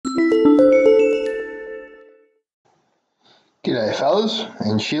G'day fellas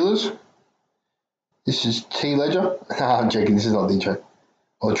and Sheilas. This is T Ledger. I'm joking, this is not the intro.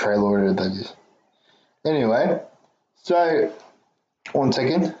 Or trailer or whatever that is. Anyway, so 1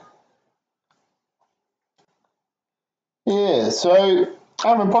 second. Yeah, so I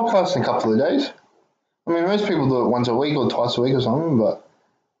haven't podcasted in a couple of days. I mean, most people do it once a week or twice a week or something, but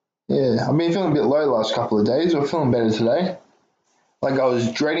yeah, I've been feeling a bit low the last couple of days. I'm feeling better today. Like I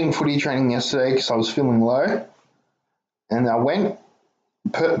was dreading footy training yesterday because I was feeling low. And I went,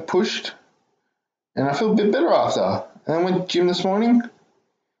 pushed, and I feel a bit better after. And I went to gym this morning,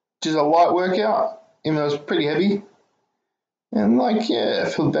 just a light workout, even though it was pretty heavy. And I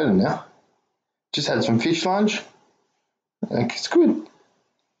feel better now. Just had some fish lunch. It's good.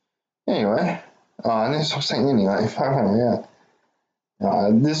 Anyway, and this was saying anyway.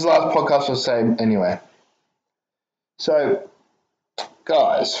 Yeah. This is the last podcast I'll say anyway. So,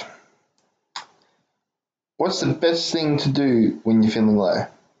 guys, what's the best thing to do when you're feeling low?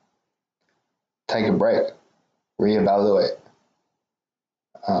 Take a break. Reevaluate.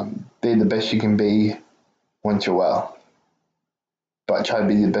 Be the best you can be once you're well. But try to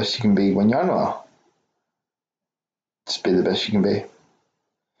be the best you can be when you're unwell. Just be the best you can be.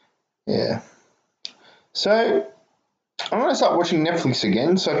 Yeah. So, I'm going to start watching Netflix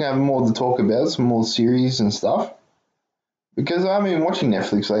again so I can have more to talk about, some more series and stuff. Because I haven't been watching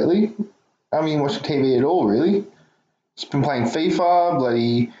Netflix lately. I haven't been watching TV at all, really. Just been playing FIFA,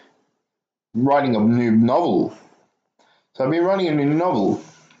 bloody writing a new novel. So I've been writing a new novel.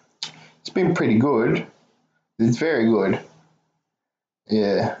 It's been pretty good. It's very good.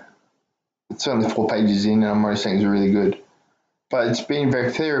 Yeah. It's only 4 pages in and I'm already saying it's really good. But it's been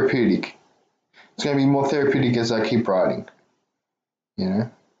very therapeutic. It's going to be more therapeutic as I keep writing. You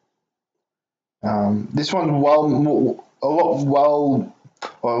know? This one's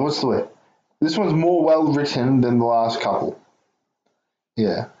This one's more well written than the last couple.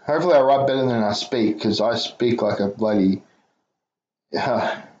 Yeah. Hopefully I write better than I speak, because I speak like a bloody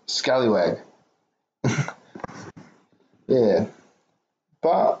scallywag. Yeah.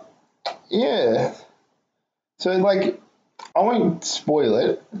 But, yeah. So, I won't spoil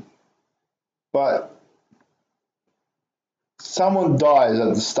it, but someone dies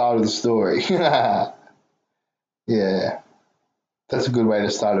at the start of the story. Yeah. That's a good way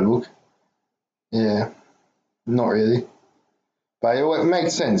to start a book. Yeah. Not really. But it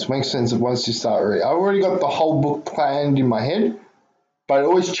makes sense. Makes sense once you start reading. I've already got the whole book planned in my head, but it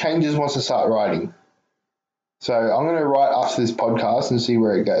always changes once I start writing. So I'm going to write after this podcast and see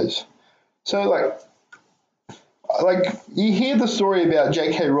where it goes. So, you hear the story about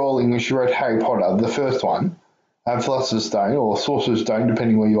J.K. Rowling when she wrote Harry Potter, the first one, Philosopher's Stone, or Sorcerer's Stone,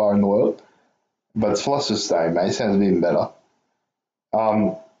 depending where you are in the world. But it's Philosopher's Stone, mate. It sounds even better.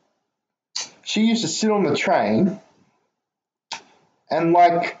 She used to sit on the train and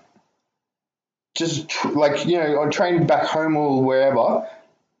on train back home or wherever,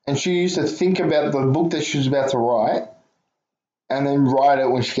 and she used to think about the book that she was about to write, and then write it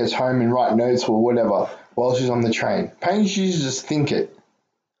when she gets home and write notes or whatever while she's on the train. Apparently she used to just think it,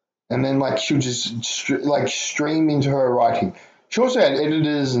 and then she'll just stream into her writing. She also had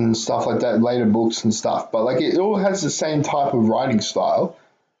editors and stuff like that, later books and stuff, but it all has the same type of writing style,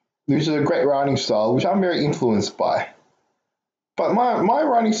 which is a great writing style, which I'm very influenced by. But my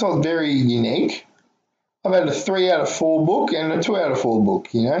writing style is very unique. I've had a 3 out of 4 book and a 2 out of 4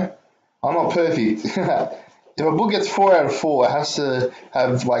 book, you know. I'm not perfect. If a book gets 4 out of 4, it has to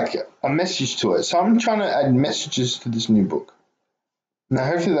have a message to it. So I'm trying to add messages to this new book. Now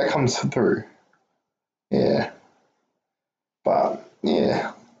hopefully that comes through. Yeah. But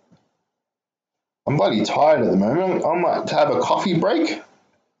yeah. I'm bloody tired at the moment. I might have a coffee break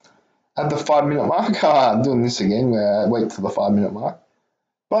at the 5-minute mark. I'm doing this again where I wait till the 5-minute mark.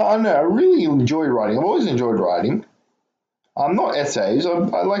 But I know, I really enjoy writing. I've always enjoyed writing. Not essays. I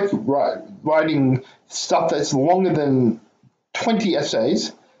like writing stuff that's longer than 20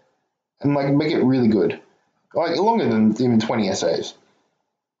 essays and make it really good. Longer than even 20 essays.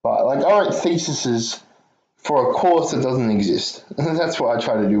 But I write theses for a course that doesn't exist. That's what I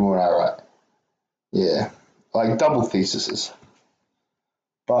try to do when I write. Yeah. Double theses.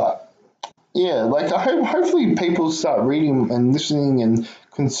 But yeah, hopefully people start reading and listening and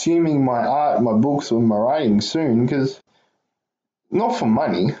consuming my art, my books, and my writing soon, because not for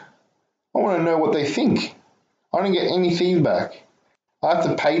money. I want to know what they think. I don't get any feedback. I have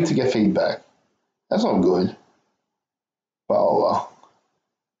to pay to get feedback. That's not good. But oh well.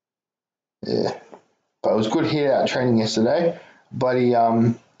 Yeah. But it was good here out training yesterday. Bloody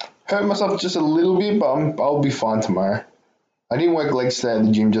hurt myself just a little bit, but I'll be fine tomorrow. I didn't work legs today at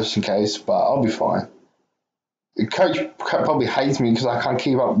the gym just in case, but I'll be fine. The coach probably hates me because I can't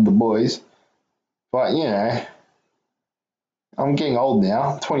keep up with the boys. But, you know, I'm getting old now.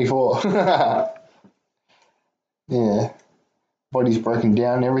 I'm 24. Yeah. Body's broken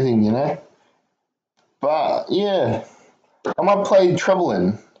down and everything, you know. But, yeah. I might play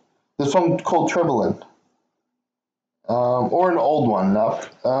Trebling. There's one called Trebling. Or an old one.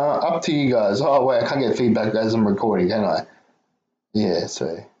 Up to you guys. Oh, wait, I can't get feedback as I'm recording, can I? Yeah,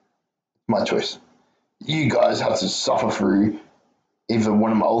 so my choice. You guys have to suffer through either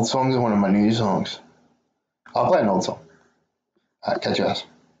one of my old songs or one of my new songs. I'll play an old song. Alright, catch you guys.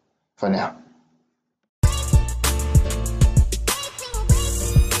 For now. You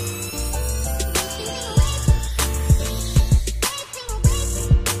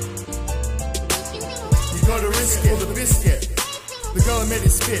gotta risk it for the biscuit. The girl made it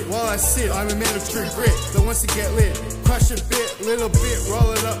spit while I sit. I'm a man of true grit that wants to get lit. Crush a bit, little bit,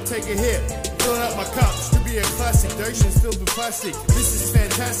 roll it up, take a hit. Filling up my cup, should be a classic. The ocean's filled with plastic. This is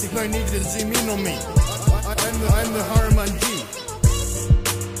fantastic, no need to zoom in on me. I'm the Haruman G.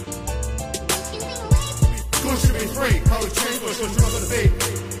 School should be free, public transport should drop on the beat.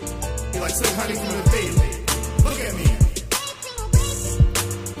 Be like silk honey from the beat. Look at me.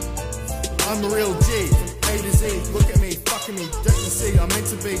 I'm a real G, A to Z. Look at me, fucking me, don't you see? I'm meant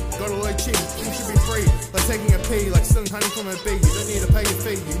to be, got a low cheek. Things should be free, like taking a pee, like stealing honey from a bee. You don't need to pay a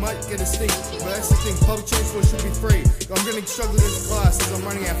fee, you might get a stink, but that's the thing. Public transport should be free. I'm gonna struggle this class as I'm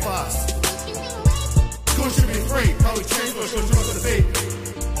running out fast. School should be free, public transport should drop to the beat.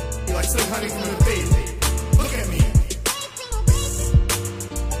 Be like stealing honey from a bee. Look at me.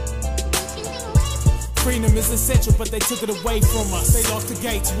 Freedom is essential, but they took it away from us. They locked the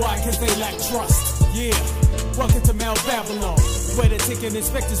gates, why? Cause they lack trust. Yeah, welcome to Mel Babylon, where the ticket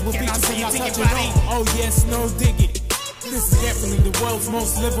inspectors will beat you for not touching on. Oh yes, no diggity. This is definitely the world's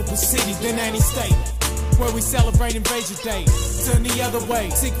most livable city than any state, where we celebrate Invasion Day. Turn the other way,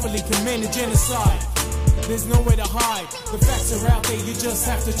 secretly committing genocide. There's nowhere to hide, the facts are out there, you just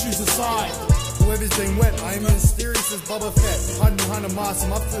have to choose a side. The weather's been wet, I am mysterious as Boba Fett. Hiding behind a mask,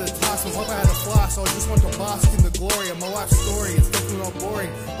 I'm up to the task. I hope I had a flash, I just want to bask in the glory of my life's story. It's definitely not boring.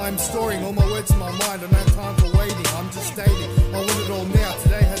 I'm storing all my words in my mind, I don't have time for waiting. I'm just stating, I want it all now.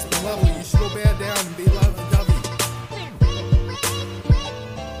 Today has been lovely, you should all bow down and be lovey-dovey.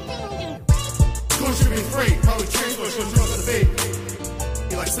 School should be free, public transport should drop to the beat.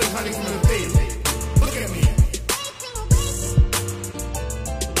 Be like silk honey from the beat. Look at me.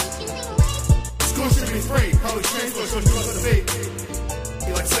 School should be free, public transport should drop to the beat.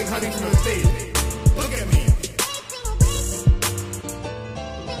 Be like silk honey from the beat. Look at me.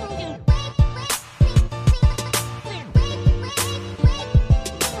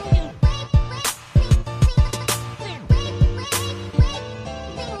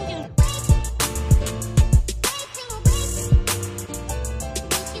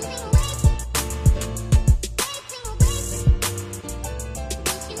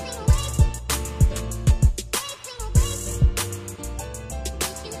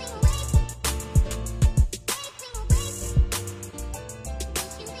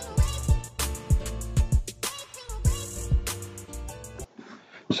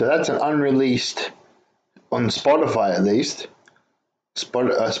 So that's an unreleased, on Spotify at least,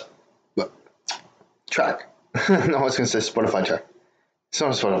 track. No, I was going to say Spotify track. It's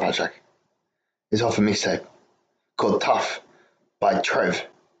not a Spotify track. It's off a mixtape called Tough by Trev,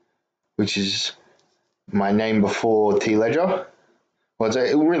 which is my name before T Ledger. Well,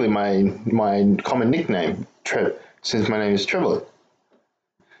 it's really my common nickname, Trev, since my name is Trevor.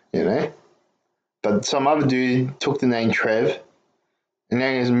 You know? But some other dude took the name Trev, and now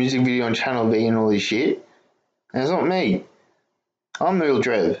there's a music video on Channel V and all this shit. And it's not me. I'm the real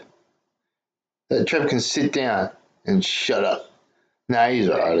Trev. That Trev can sit down and shut up. Nah, he's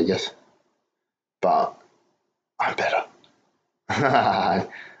alright, I guess. But I'm better.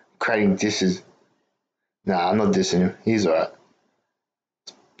 Creating disses. Nah, I'm not dissing him. He's alright.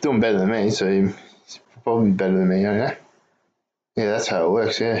 He's doing better than me, so he's probably better than me, I don't know. Yeah, that's how it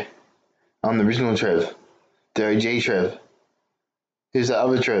works, yeah. I'm the original Trev. The OG Trev. Who's the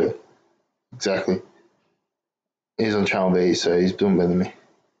other Trev? Exactly. He's on Channel B, so he's doing better than me.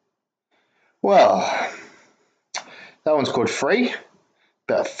 Well, that one's called Free,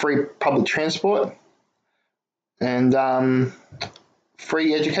 about free public transport and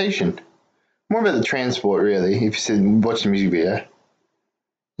free education. More about the transport, really, if you said watch the music video.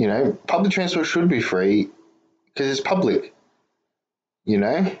 You know, public transport should be free because it's public. You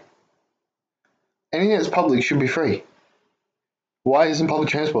know? Anything that's public should be free. Why isn't public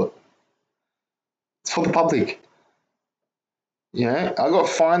transport? It's for the public. You know, I got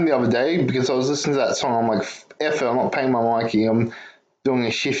fined the other day because I was listening to that song on like effort. I'm not paying my Mikey. I'm doing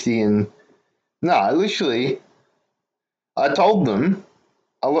a shifty and literally, I told them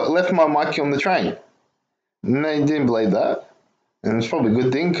I left my Mikey on the train, and they didn't believe that. And it's probably a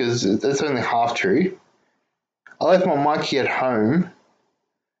good thing because that's only half true. I left my Mikey at home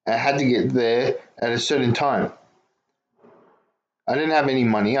and I had to get there at a certain time. I didn't have any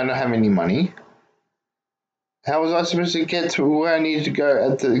money. I don't have any money. How was I supposed to get to where I needed to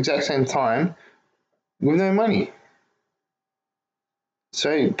go at the exact same time with no money?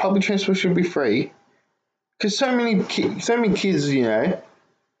 So public transport should be free. Because so many kids,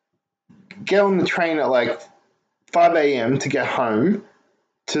 get on the train at like 5 a.m. to get home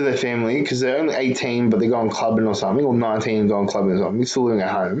to their family because they're only 18 but they go on clubbing or something, or 19 and go on clubbing or something, still living at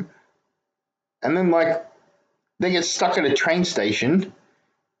home. And then like they get stuck at a train station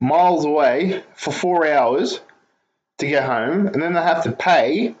miles away for 4 hours to get home, and then they have to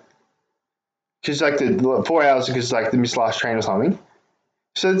pay because like the 4 hours because like the missed last train or something.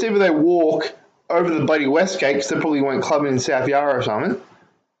 So it's either they walk over the bloody Westgate because they probably went clubbing in South Yarra or something.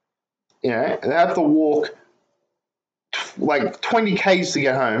 They have to walk like 20 k's to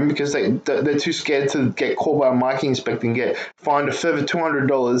get home because they're too scared to get caught by a Mikey inspector and get fined a further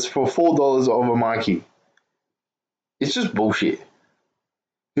 $200 for $4 of a Mikey. It's just bullshit.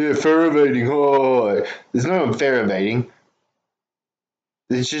 Yeah, fair evading. Oh, there's no fair evading.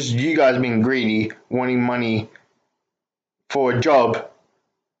 It's just you guys being greedy, wanting money for a job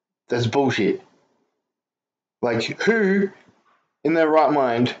that's bullshit. Like, who in their right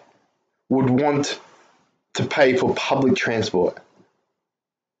mind would want to pay for public transport?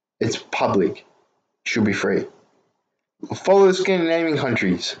 It's public. Should be free. Follow the Scandinavian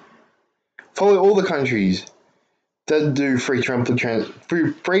countries. Follow all the countries that do free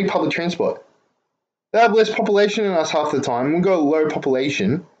public transport. They have less population than us half the time. We've got a low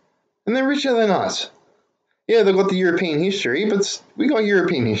population, and they're richer than us. Yeah, they've got the European history, but we got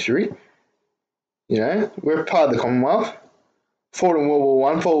European history. We're part of the Commonwealth. Fought in World War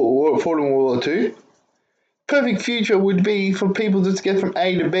One, fought in World War Two. Perfect future would be for people just to get from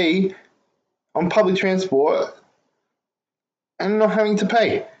A to B on public transport and not having to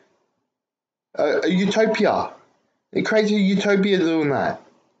pay. A utopia. It creates a utopia doing that.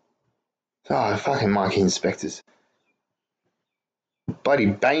 Oh, fucking Mikey inspectors. Bloody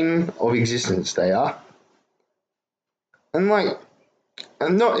bane of existence they are. And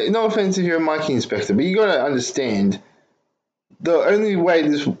no offense if you're a Mikey inspector, but you gotta understand the only way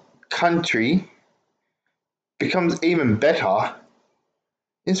this country becomes even better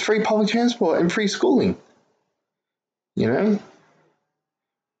is free public transport and free schooling.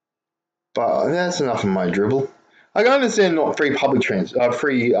 But that's enough of my dribble. I can understand not free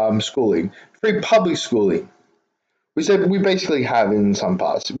free schooling, free public schooling. We basically have in some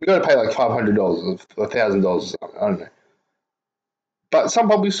parts. We got to pay like $500 or $1,000. I don't know. But some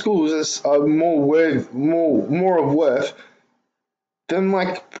public schools are more of worth than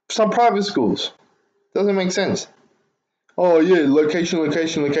like some private schools. Doesn't make sense. Oh yeah,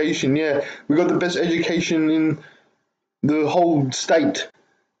 location. Yeah, we got the best education in the whole state.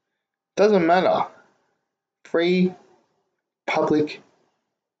 Doesn't matter. Free, public,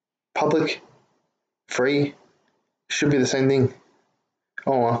 free, should be the same thing.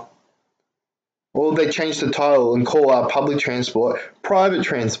 Oh well. Or they change the title and call our public transport private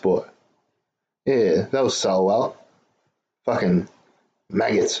transport. Yeah, that'll sell well. Fucking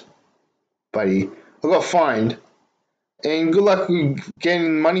maggots. Buddy. I got fined. And good luck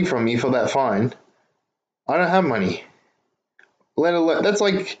getting money from me for that fine. I don't have money. Let alone, that's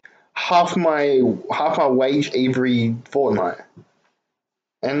like half my wage every fortnight.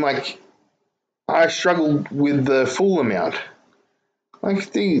 And like I struggled with the full amount.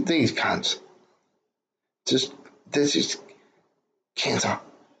 Like these cunts. There's just cancer.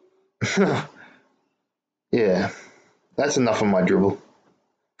 Yeah. That's enough of my dribble.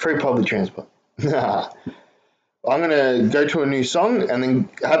 Free public transport. I'm gonna go to a new song and then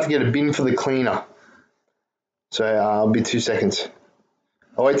have to get a bin for the cleaner. So I'll be 2 seconds.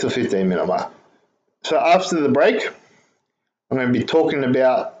 I'll wait till 15 minute mark. So after the break, I'm going to be talking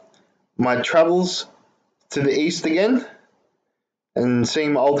about my travels to the east again and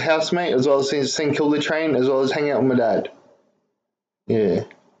seeing my old housemate, as well as seeing Kill the Train, as well as hanging out with my dad. Yeah,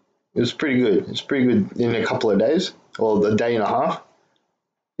 it was pretty good. It's pretty good in a couple of days, or a day and a half.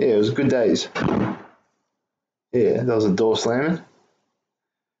 Yeah, it was good days. Yeah, that was a door slamming.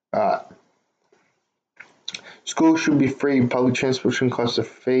 Alright. School should be free. Public transport shouldn't cost a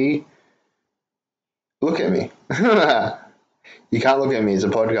fee. Look at me. You can't look at me. It's a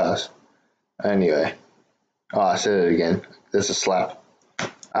podcast. Anyway. Oh, I said it again. There's a slap.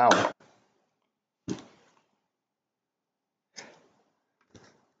 Ow.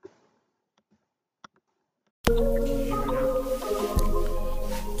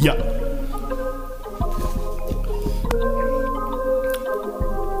 Yeah.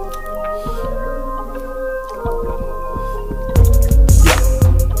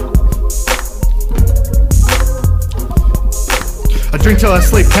 I drink till I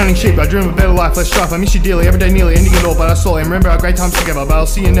sleep, counting sheep. I dream of a better life, less strife. I miss you dearly, every day nearly ending it all, but I saw and remember our great times together. But I'll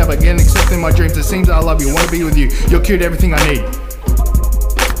see you never again, except in my dreams. It seems that I love you, wanna be with you. You're cute, everything I need.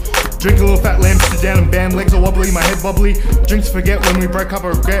 Drink a little fat lamb, sit down and bam, legs are wobbly, my head wobbly. Drink to forget when we broke up, I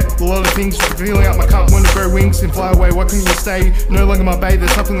regret a lot of things. Feeling up my cup, want to grow wings and fly away. Why couldn't you stay? No longer my babe,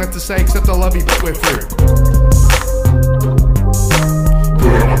 there's nothing left to say except I love you, but we're through.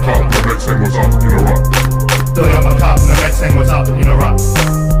 Filling up my cup, the next thing was up, in a rut. Filling up my cup, and the next thing was up in a rut.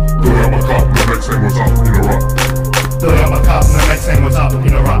 Filling up my cup, the next thing was up, in a rut. Filling up my cup, and the next thing was up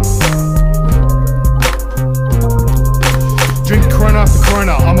in a rut. Drink Corona after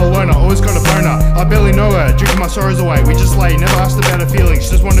Corona, I'm a loner, always got a boner. I barely know her, drinking my sorrows away. We just lay, never asked about her feelings,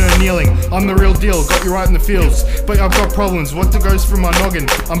 just wanted her kneeling. I'm the real deal, got you right in the fields. But I've got problems, what goes through my noggin?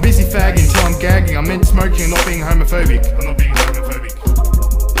 I'm busy fagging till I'm gagging. I meant smoking and not being homophobic. I'm not being homophobic.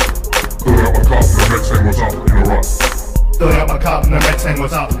 Filling up my cup, the next thing was up, in a rut. Filling up my cup, and the next thing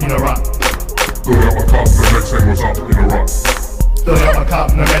was up in a rut. Filling up my cup, the next thing was up, in a rut. Filling up my cup,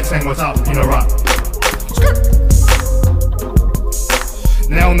 and the next thing was up in a rut.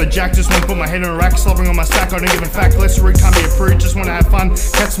 Now on the jack, just wanna put my head in a rack, slobbering on my sack, I don't give a fact, less rude, can't be a prude, just wanna have fun,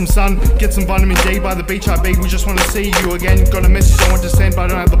 catch some sun, get some vitamin D, by the beach I be, we just wanna see you again, got a message I want to send, but I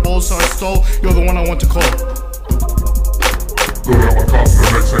don't have the balls, so I stole, you're the one I want to call.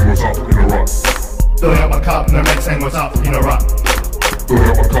 Filling up my cup, the next thing was up, in a rut. Filling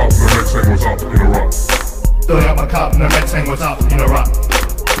up my cup, and the next thing was up in a rut. Filling up my cup, the next thing was up, in a rut.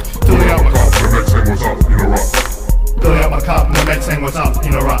 Filling up my cup, and the next thing was up in a rut. Filling up my cup, the next thing was up, in a rut. Filling up my cup, and the next thing was up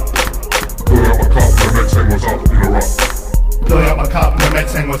in a rut. Filling up my cup, the next thing was up, in a rut. Filling up my cup, and the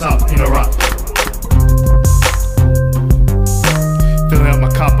next thing was up in a rut. Filling up my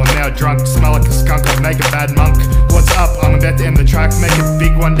cup, I'm now drunk, smell like a skunk, I make a bad monk. What's up? I'm about to end the track, make it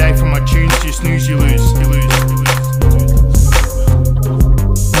big one day from my tunes. You snooze, you lose, you lose, you lose.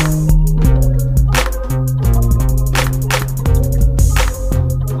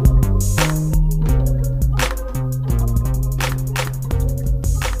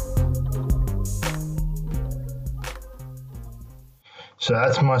 So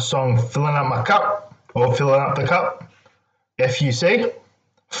that's my song, Filling Up My Cup, or Filling Up the Cup, FUC.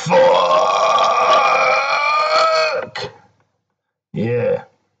 Fuck! Yeah.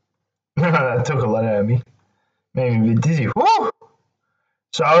 That took a lot out of me. Made me a bit dizzy. Woo!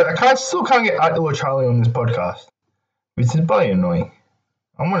 So I still can't get Art or Charlie on this podcast, which is bloody annoying.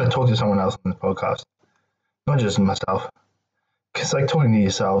 I want to talk to someone else on this podcast, not just myself. Because like talking to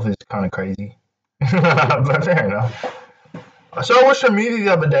yourself is kind of crazy. But fair enough. So I watched a movie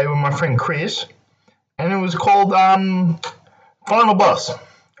the other day with my friend Chris, and it was called Final Boss. I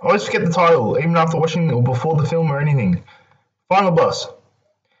always forget the title, even after watching or before the film or anything. Final Boss.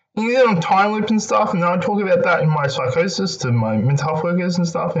 You get on time loop and stuff, and then I talk about that in my psychosis to my mental health workers and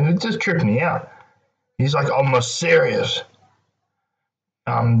stuff, and it just tripped me out. He's like, I'm Osiris,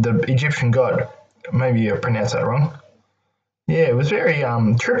 the Egyptian god. Maybe I pronounced that wrong. Yeah, it was very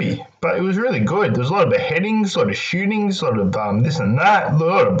trippy, but it was really good. There was a lot of beheadings, a lot of shootings, a lot of this and that, a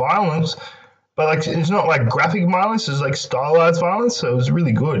lot of violence. But like, it's not like graphic violence; it's like stylized violence. So it was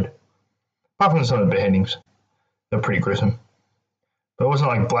really good. Apart from some of the beheadings, they're pretty gruesome. But it wasn't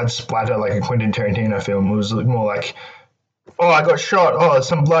like blood splatter like a Quentin Tarantino film. It was more like, oh, I got shot. Oh,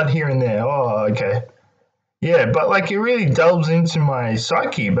 some blood here and there. Oh, okay. Yeah, but like it really delves into my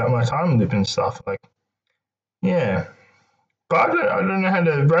psyche about my time loop and stuff. Like, yeah. But I don't know how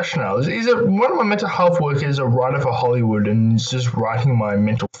to rationalize. Is it one of my mental health workers a writer for Hollywood and is just writing my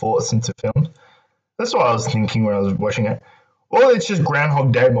mental thoughts into films? That's what I was thinking when I was watching it. Or it's just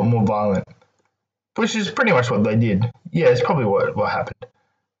Groundhog Day but more violent. Which is pretty much what they did. Yeah, it's probably what happened.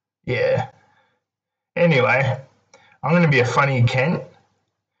 Yeah. Anyway, I'm going to be a funny Kent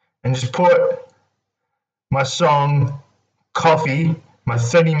and just put my song, Coooffeee, my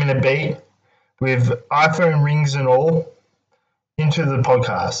 30-minute beat with iPhone rings and all, into the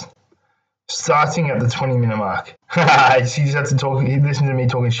podcast, starting at the 20-minute mark. You just have to listen to me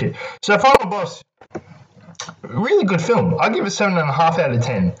talking shit. So Final Boss, really good film. I give it 7.5 out of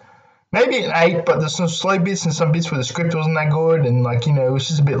 10. Maybe an 8, but there's some slow bits and some bits where the script wasn't that good, and like, you know, it was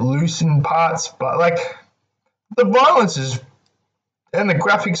just a bit loose in parts, but like the violence is, and the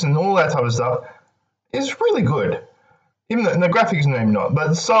graphics and all that type of stuff is really good. Even though the graphics maybe not,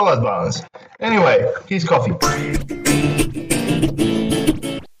 but it's stylized violence. Anyway, here's Coooffeee.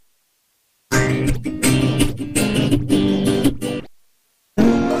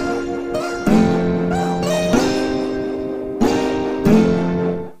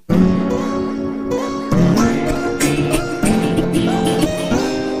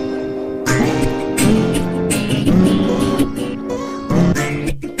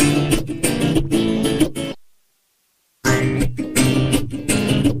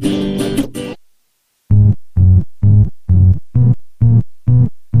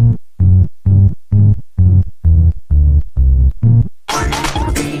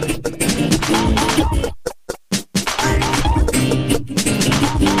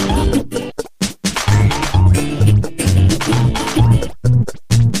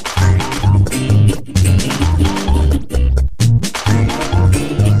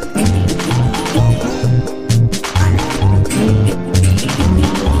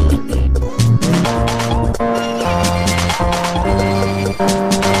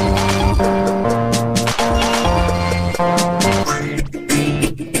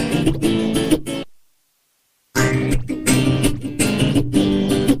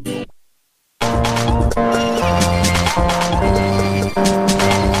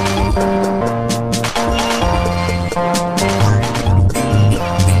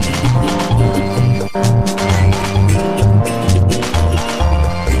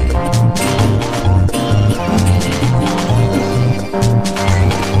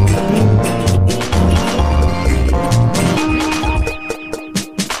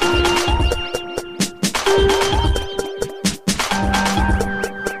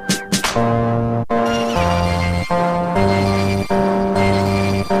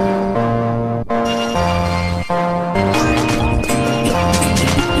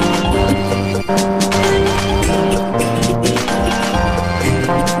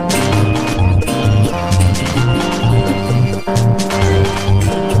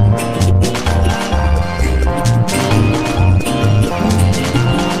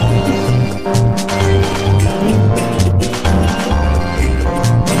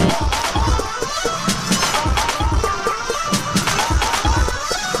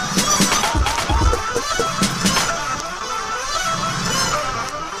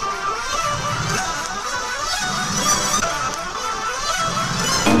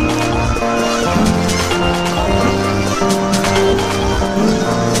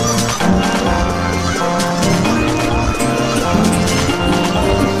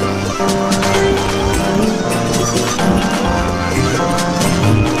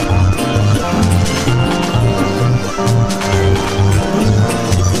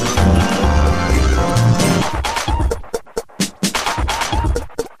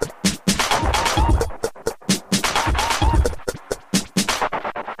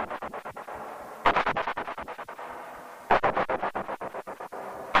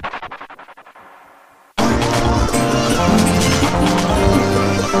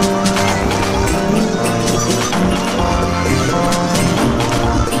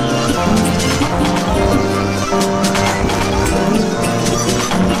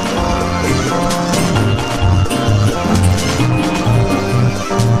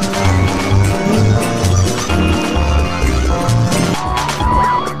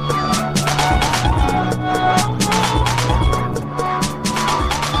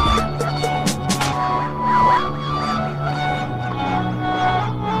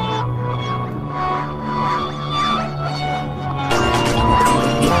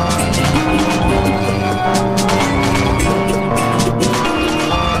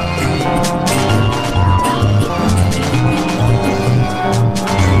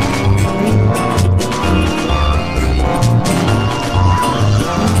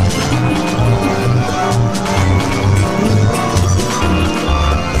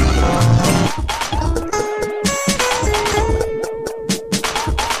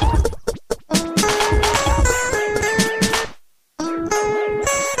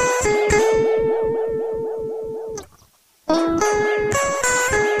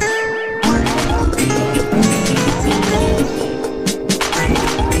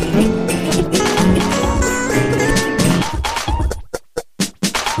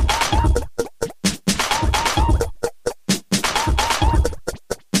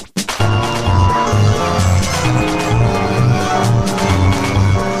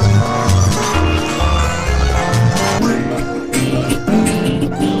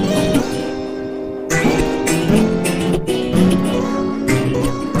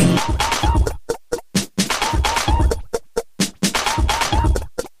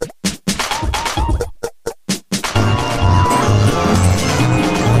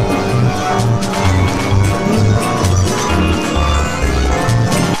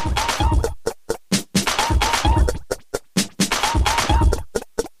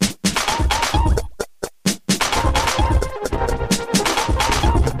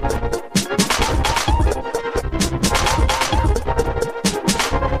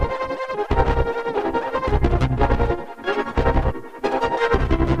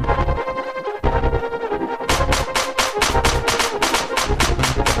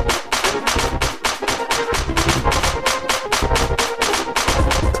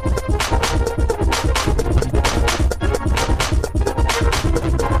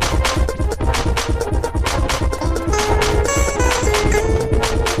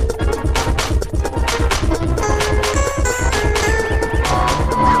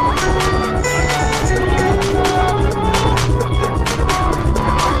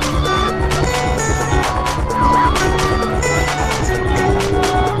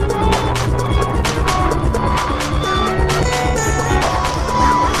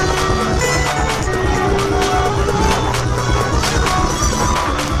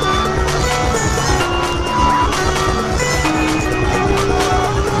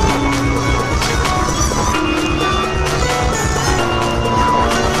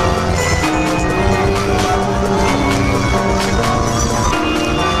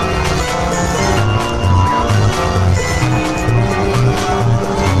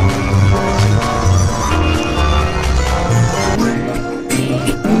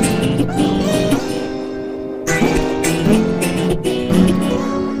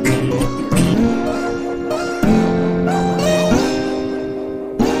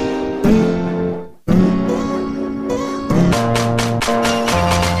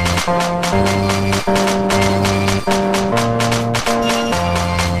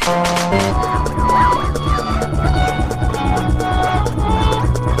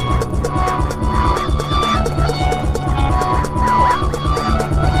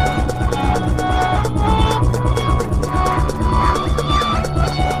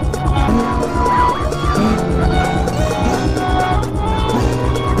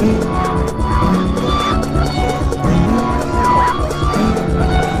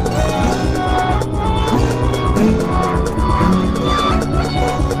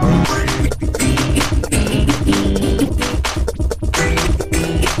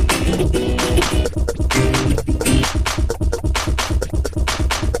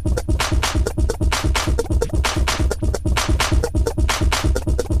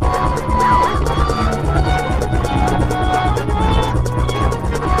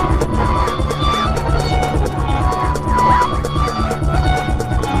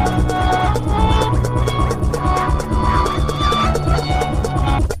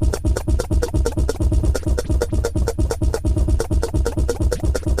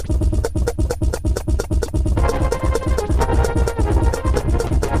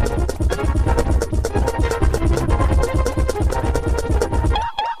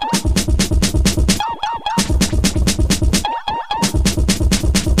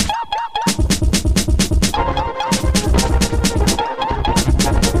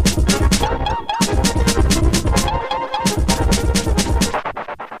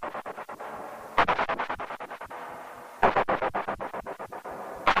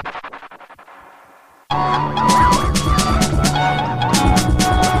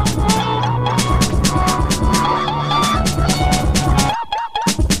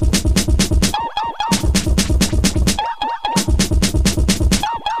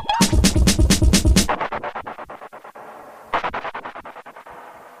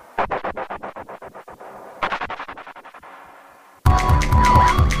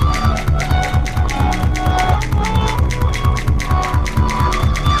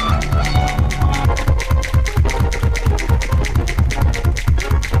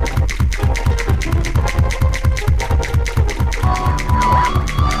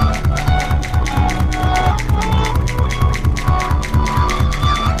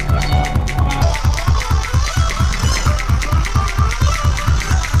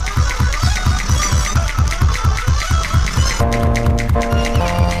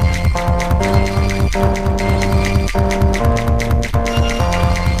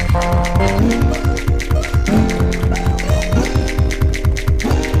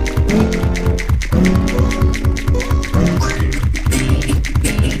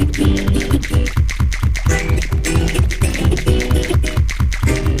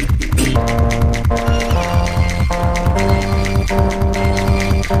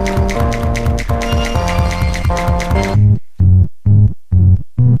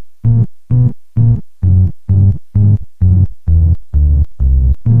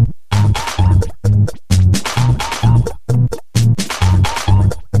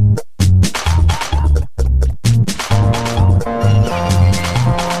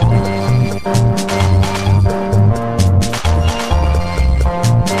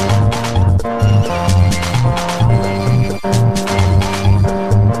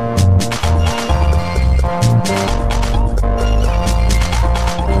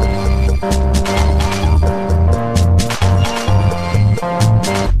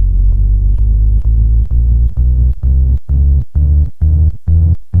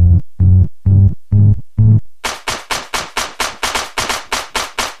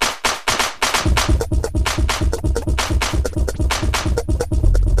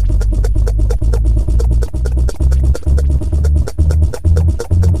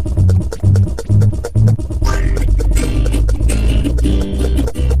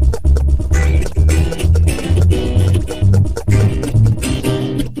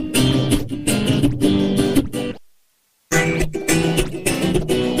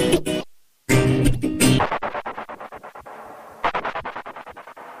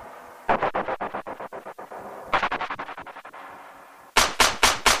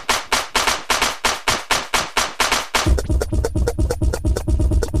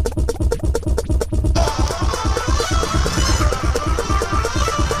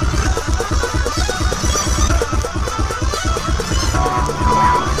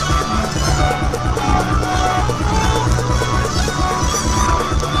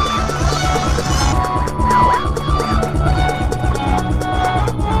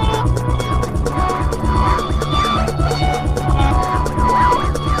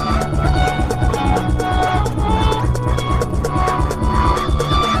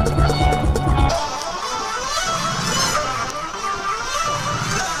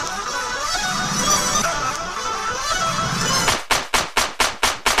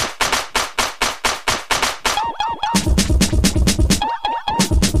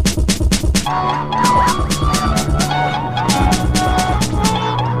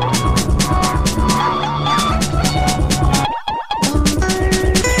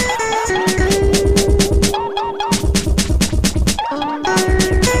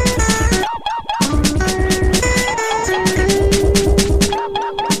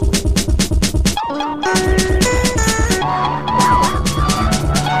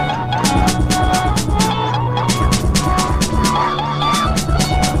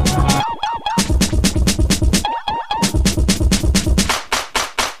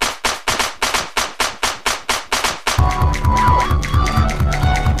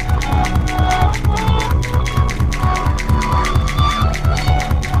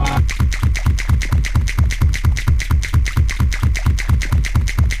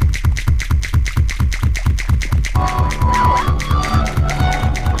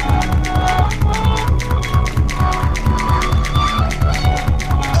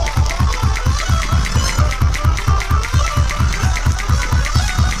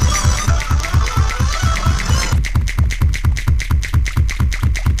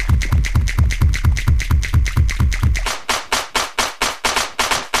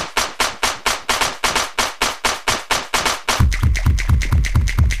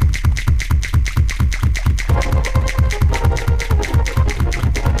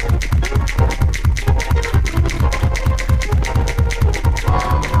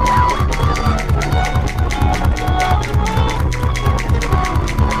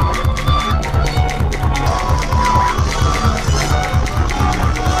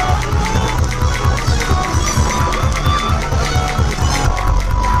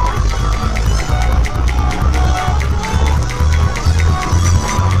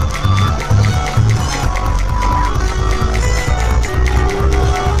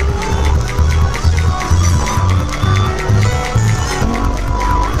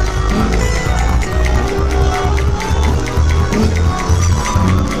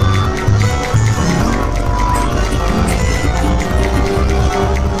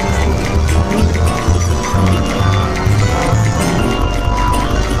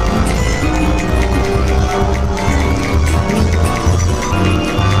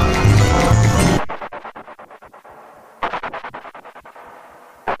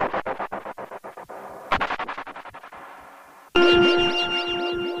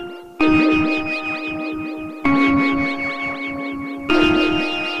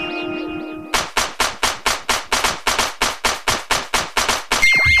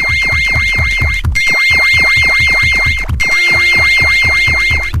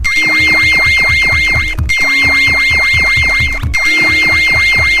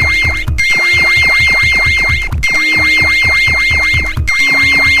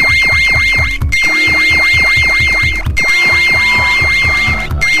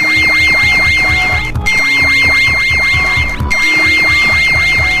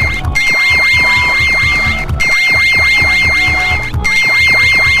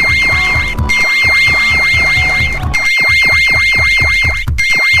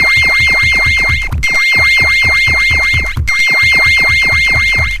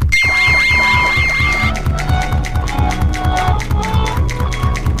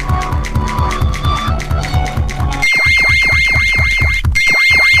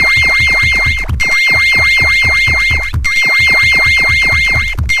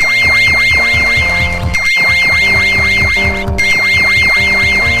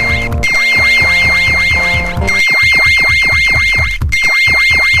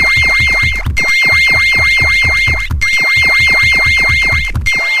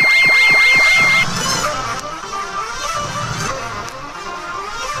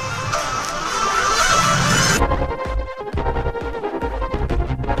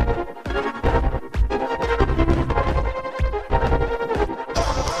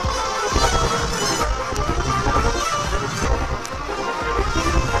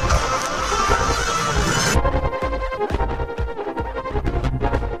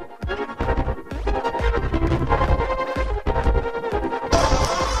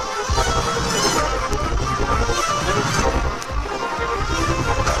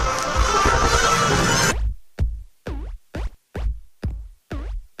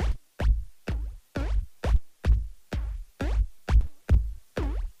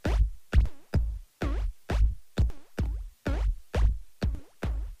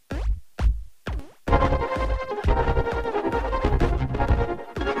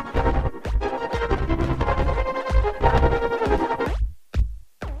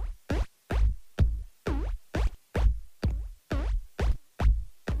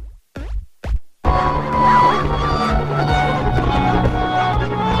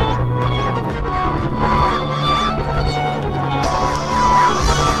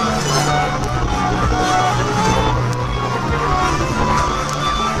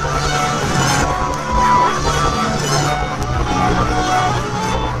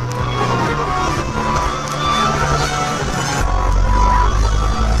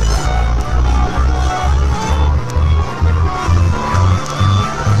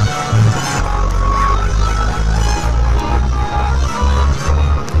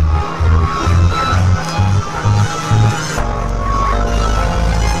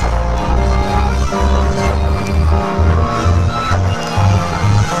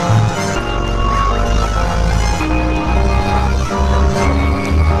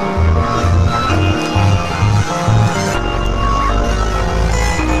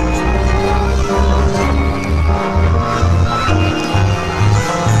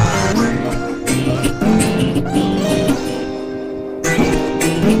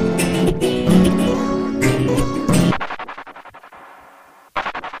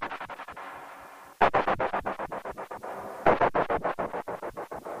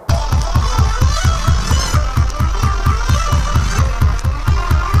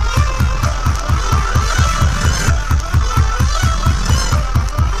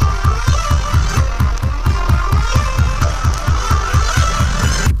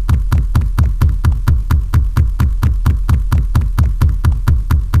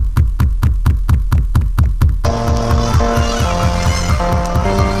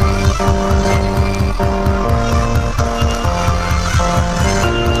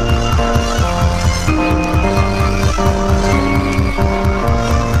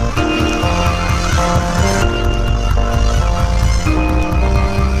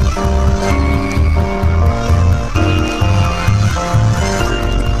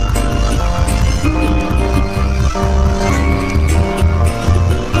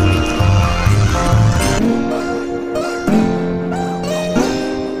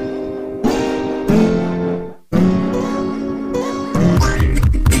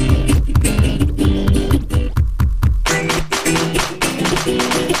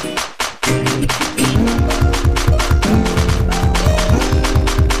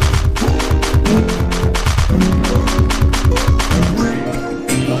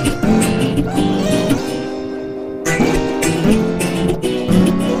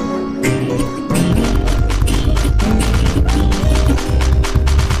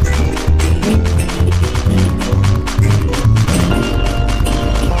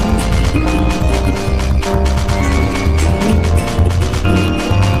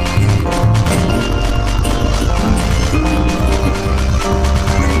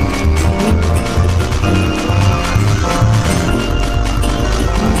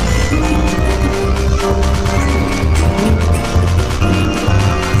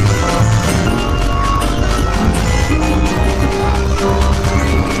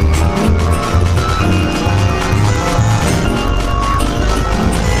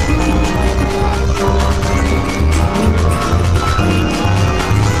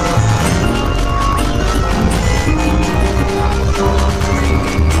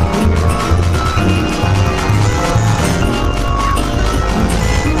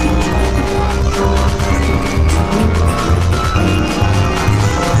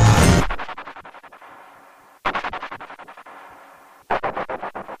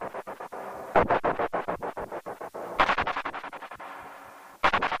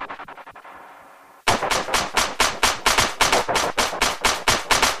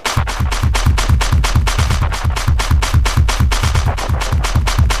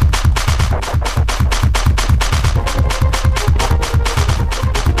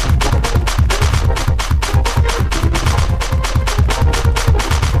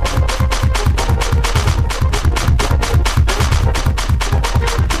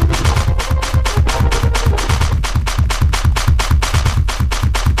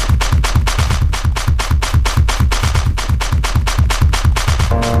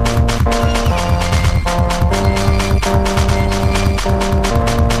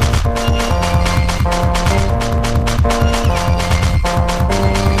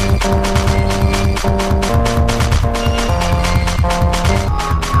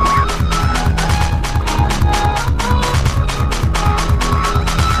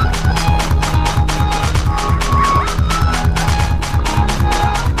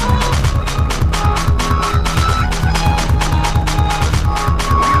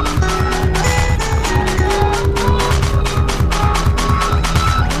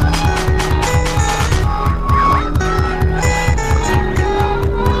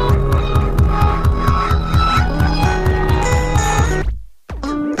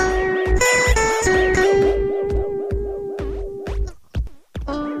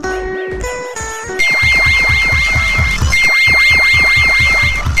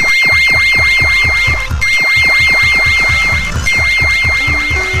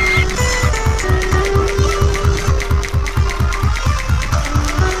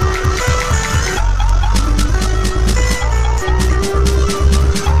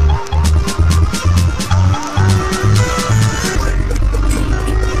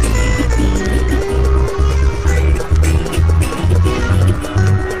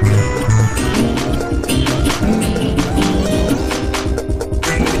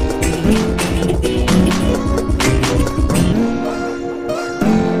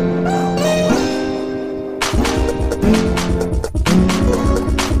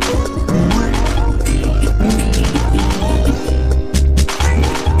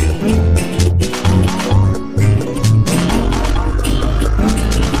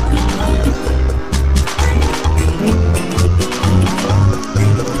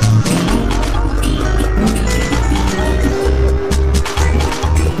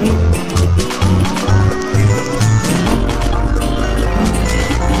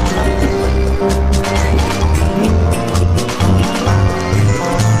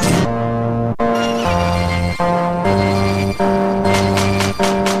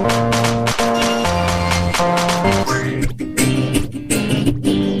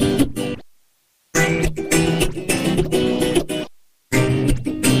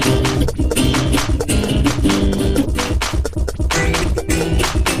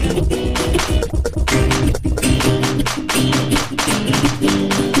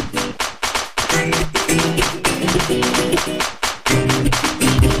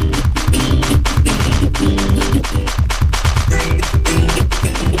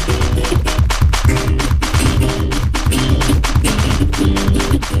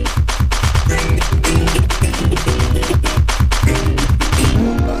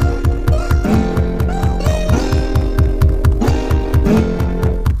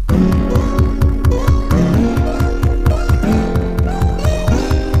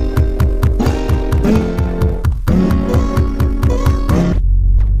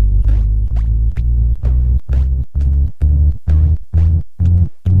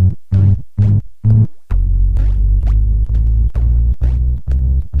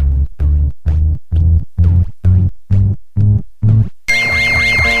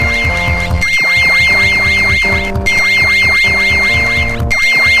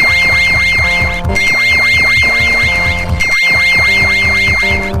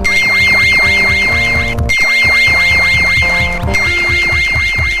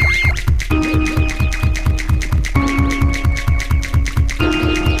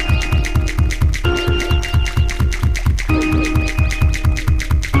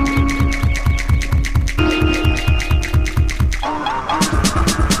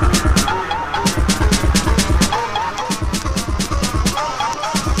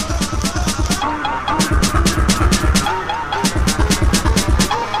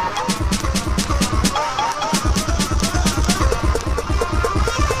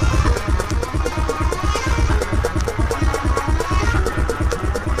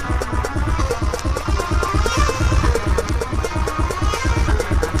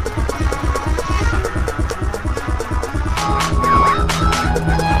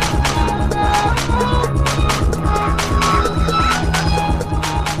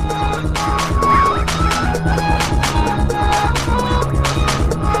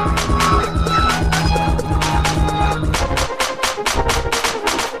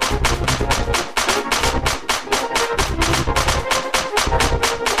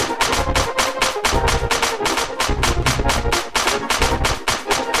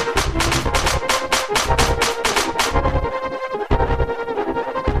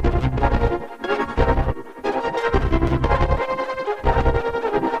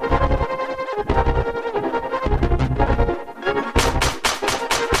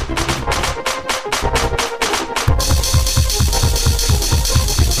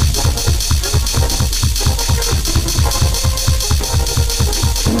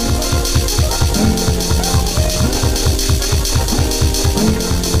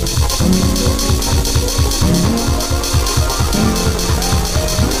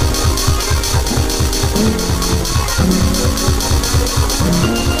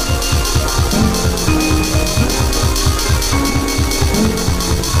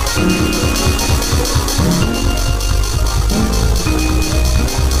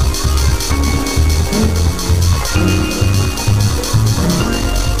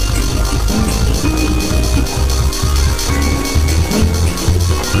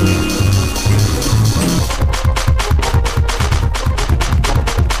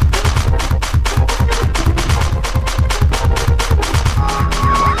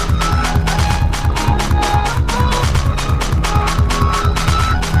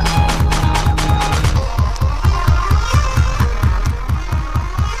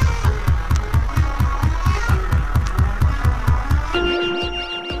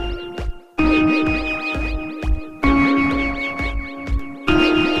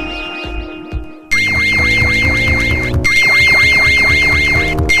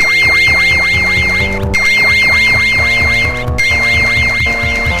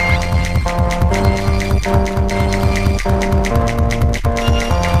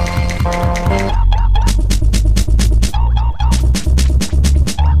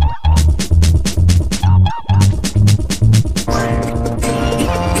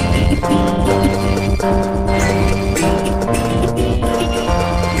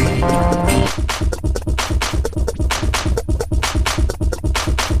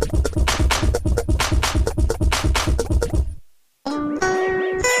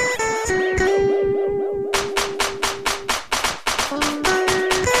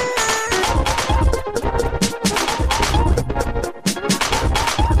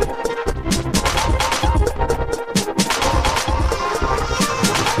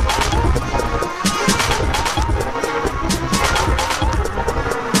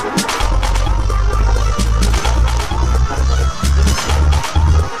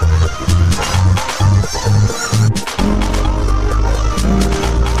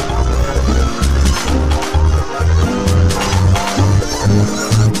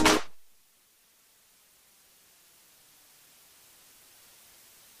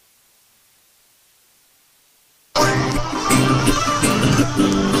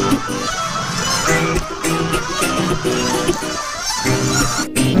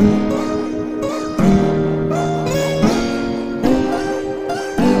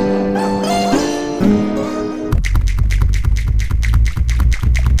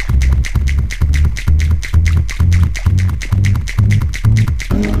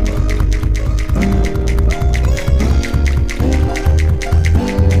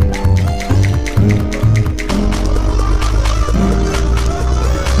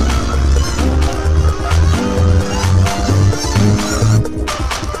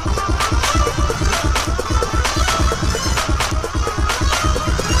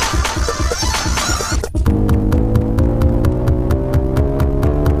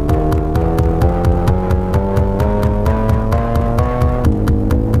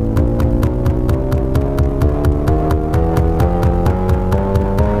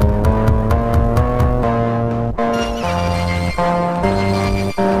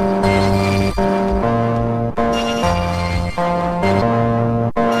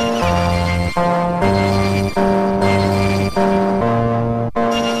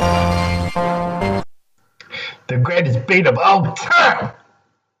 The greatest beat of all time.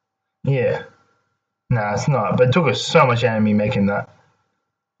 Yeah. Nah, it's not. But it took us so much out of me making that.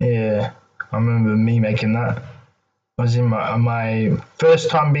 Yeah. I remember me making that. I was in my first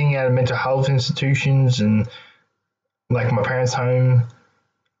time being out of mental health institutions and like my parents' home,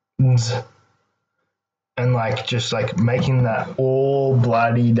 and like just like making that all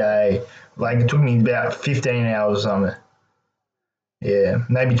bloody day. Like it took me about 15 hours or something. Yeah,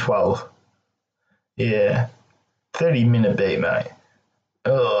 maybe 12. Yeah. 30-minute beat, mate.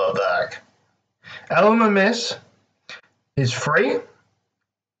 Oh, fuck. LMMS is free.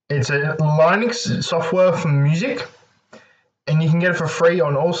 It's a Linux software for music, and you can get it for free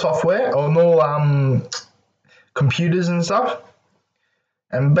on all software, on all computers and stuff.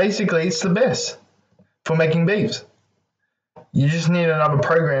 And basically, it's the best for making beats. You just need another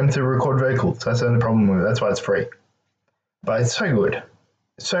program to record vocals. That's the only problem with it. That's why it's free. But it's so good.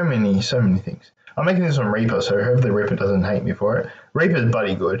 So many things. I'm making this on Reaper, so hopefully Reaper doesn't hate me for it. Reaper's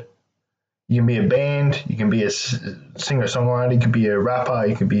bloody good. You can be a band, you can be a singer-songwriter, you can be a rapper,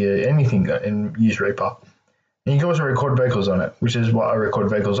 you can be anything and use Reaper. And you can also record vocals on it, which is what I record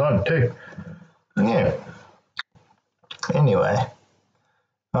vocals on too. Yeah. Anyway.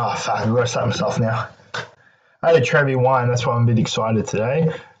 Oh, fuck, I've got to start myself now. I had a Trevi wine, that's why I'm a bit excited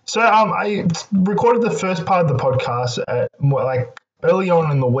today. So I recorded the first part of the podcast at early on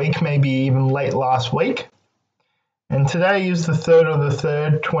in the week, maybe even late last week. And today is the 3rd of the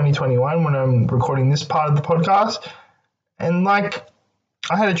 3rd, 2021, when I'm recording this part of the podcast. And I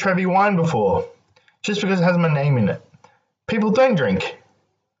had a Trevi wine before, just because it has my name in it. People don't drink,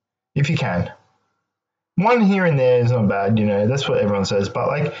 if you can. One here and there is not bad, that's what everyone says.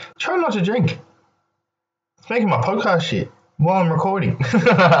 But try not to drink. It's making my podcast shit while I'm recording.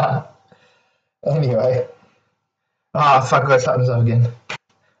 Anyway. Ah, fuck, I gotta slap myself again.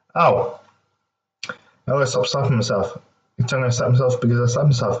 Oh. I gotta stop slapping myself. I'm gonna slap myself because I slapped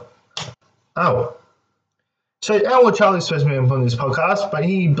myself. Oh. So, Al Charlie's supposed to be on this podcast, but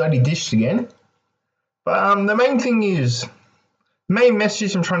he bloody dished again. But the main thing is, the main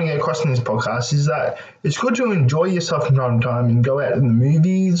message I'm trying to get across in this podcast is that it's good to enjoy yourself from time to time and go out in the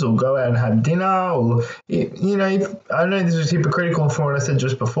movies or go out and have dinner or, I know this is hypocritical from what I said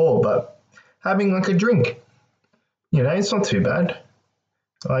just before, but having a drink. It's not too bad.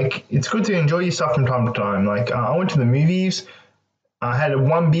 It's good to enjoy yourself from time to time. I went to the movies. I had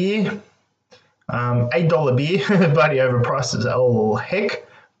one beer, $8 beer, bloody overpriced as all heck,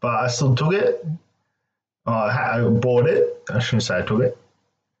 but I still took it. I bought it. I shouldn't say I took it.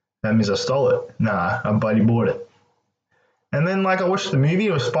 That means I stole it. Nah, I bloody bought it. And then, I watched the movie.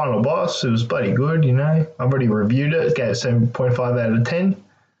 It was Spinal Boss. It was bloody good, I've already reviewed it. Gave it 7.5 out of 10.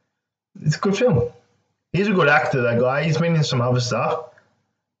 It's a good film. He's a good actor, that guy. He's been in some other stuff.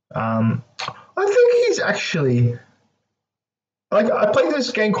 I think he's actually... I played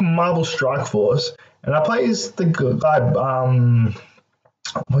this game called Marvel Strike Force, and I play as the guy,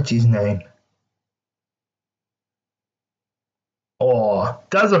 what's his name? Oh,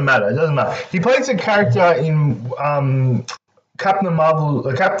 doesn't matter. He plays a character in Captain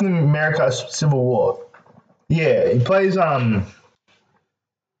America Civil War. Yeah, he plays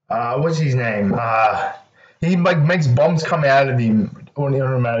what's his name? He makes bombs come out of him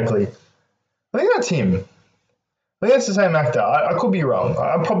automatically. I think that's him. I think that's the same actor. I could be wrong.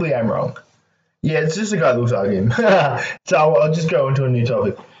 I probably am wrong. Yeah, it's just a guy that looks like him. So I'll just go into a new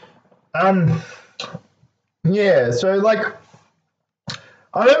topic. Yeah, so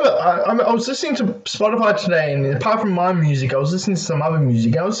I remember I was listening to Spotify today, and apart from my music, I was listening to some other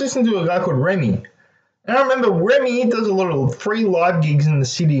music. I was listening to a guy called Remy. And I remember Remy does a lot of free live gigs in the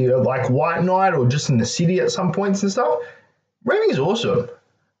city, like White Night or just in the city at some points and stuff. Remy's awesome.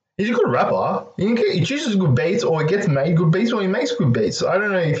 He's a good rapper. He chooses good beats, or he gets made good beats, or he makes good beats. I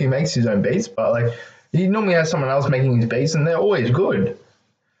don't know if he makes his own beats, but like he normally has someone else making his beats, and they're always good.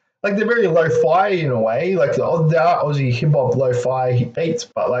 Like they're very lo-fi in a way, like they are Aussie hip hop lo-fi beats,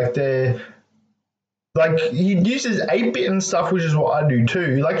 but like they're like he uses 8-bit and stuff, which is what I do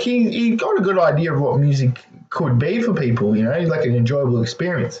too. Like he got a good idea of what music could be for people, you know, like an enjoyable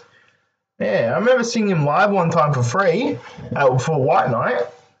experience. Yeah, I remember seeing him live one time for free for White Night,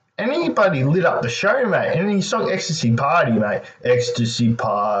 and he bloody lit up the show, mate. And he sung Ecstasy Party, mate. Ecstasy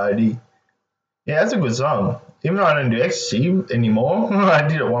Party. Yeah, that's a good song. Even though I don't do ecstasy anymore. I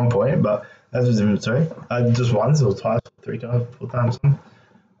did at one point, but that was inventory. Just once or twice, 3 times, 4 times.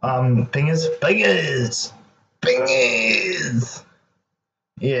 Pingers.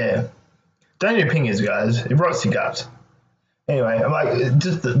 Yeah. Don't do pingers, guys. It rots your guts. Anyway, I'm like,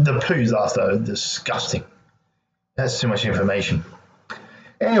 just the poos after are disgusting. That's too much information.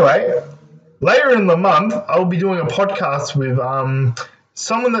 Anyway, later in the month, I'll be doing a podcast with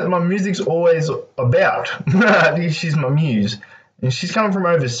someone that my music's always about. She's my muse, and she's coming from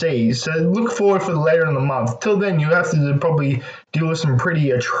overseas, so look forward for later in the month. Till then, you have to probably deal with some pretty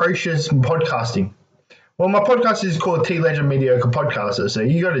atrocious podcasting. Well, my podcast is called T Legend Mediocre Podcaster, so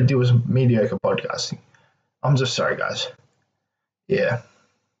you got to deal with some mediocre podcasting. I'm just sorry, guys. Yeah.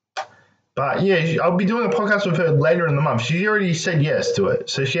 But yeah, I'll be doing a podcast with her later in the month. She already said yes to it,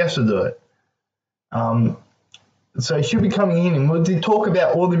 so she has to do it. So she'll be coming in, and we'll talk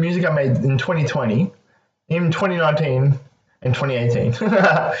about all the music I made in 2020, in 2019, and 2018,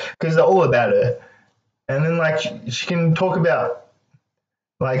 because they're all about her. And then like she can talk about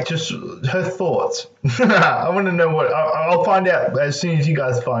like just her thoughts. I want to know what I'll find out as soon as you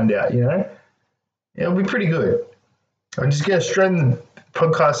guys find out. You know, it'll be pretty good. I'll just get straight in the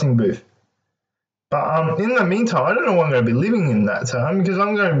podcasting booth. But in the meantime, I don't know what I'm going to be living in that time, because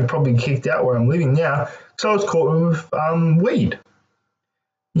I'm going to be probably kicked out where I'm living now. So I was caught with weed.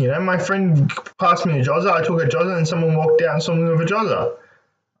 You know, my friend passed me a Jozza. I took a Jozza, and someone walked out and saw me with a Jozza.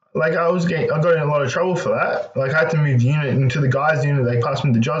 Like I got in a lot of trouble for that. Like I had to move unit into the guys' unit. They passed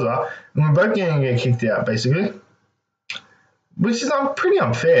me the Jozza, and we're both going to get kicked out basically, which is pretty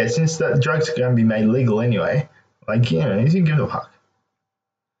unfair since that drugs are going to be made legal anyway. Like, you know, you give a fuck.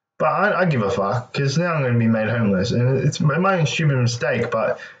 But I give a fuck, because now I'm going to be made homeless, and it's my own stupid mistake.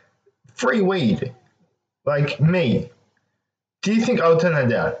 But free weed, like me, do you think I would turn that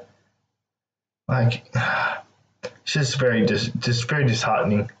down? Like, it's just very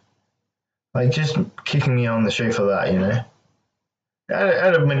disheartening. Like, just kicking me on the street for that, you know?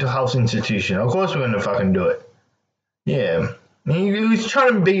 At a mental health institution. Of course we're going to fucking do it. Yeah. He was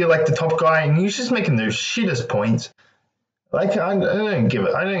trying to be like the top guy, and he was just making those shittest points. Like, I don't give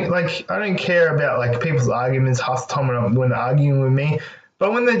it. I don't care about like people's arguments half the time when they're arguing with me.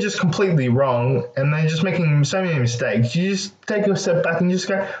 But when they're just completely wrong and they're just making so many mistakes, you just take a step back and just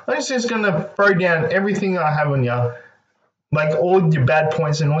go, I'm just going to throw down everything I have on you, like all your bad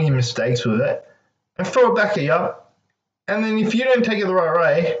points and all your mistakes with it, and throw it back at you. And then if you don't take it the right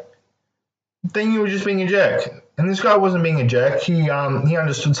way, then you were just being a jerk. And this guy wasn't being a jerk. He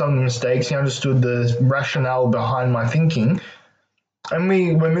understood some of the mistakes. He understood the rationale behind my thinking. And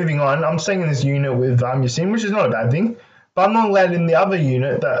we're moving on. I'm staying in this unit with Yasin, which is not a bad thing. But I'm not allowed in the other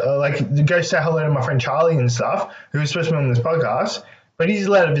unit that to go say hello to my friend Charlie and stuff, who was supposed to be on this podcast. But he's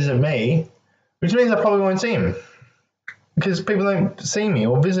allowed to visit me, which means I probably won't see him, because people don't see me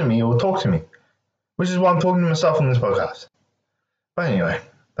or visit me or talk to me, which is why I'm talking to myself on this podcast. But anyway,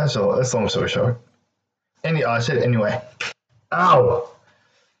 that's all. That's long story short. I said anyway. Ow.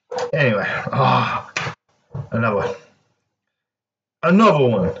 Anyway. Another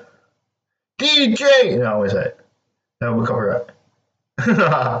one. DJ. No, I won't say it. That will be copyright.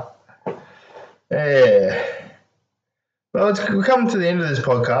 Yeah. Well, we're coming to the end of this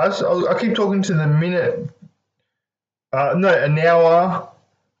podcast. I'll keep talking to the minute. An hour,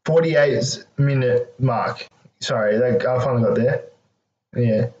 48-minute mark. Sorry, I finally got there.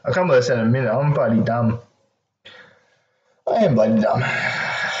 Yeah, I can't believe I said a minute. I'm bloody dumb. I am bloody dumb.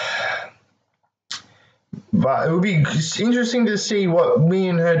 But it would be interesting to see what me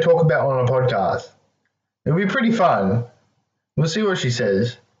and her talk about on a podcast. It'll be pretty fun. We'll see what she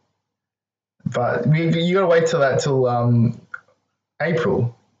says. But you gotta wait till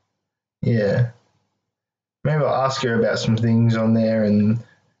April. Yeah. Maybe I'll ask her about some things on there, and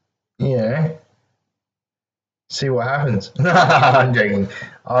you know, See what happens. I'm joking.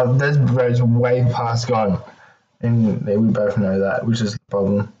 Those bro's way past gone. And we both know that, which is the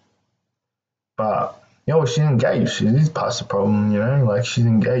problem. But, she's engaged. She is past the problem, like she's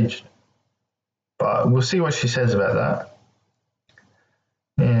engaged. But we'll see what she says about that.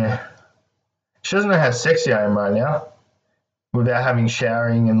 Yeah. She doesn't know how sexy I am right now. Without having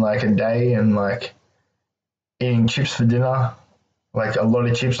showering in like a day and like eating chips for dinner. Like a lot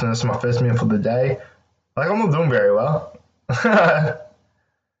of chips, and that's my first meal for the day. Like, I'm not doing very well. Why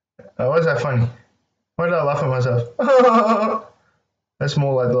is that funny? Why did I laugh at myself? That's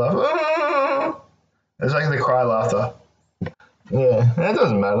more like the laugh. It's like the cry laughter. Yeah, that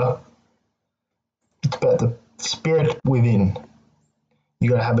doesn't matter. It's about the spirit within.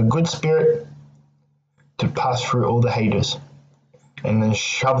 You gotta have a good spirit to pass through all the haters and then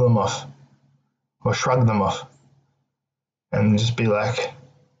shove them off or shrug them off and just be like,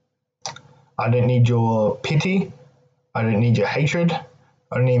 I don't need your pity. I don't need your hatred.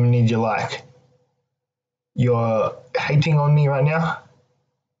 I don't even need your like. You're hating on me right now,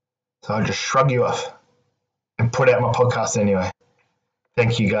 so I'll just shrug you off and put out my podcast anyway.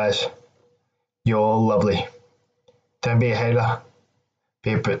 Thank you guys. You're all lovely. Don't be a hater.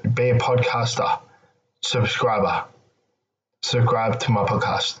 Be a podcaster. Subscriber. Subscribe to my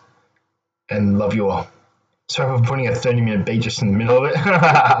podcast. And love you all. Sorry for putting a 30-minute beat just in the middle of it.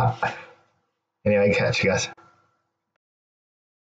 Anyway, catch you guys.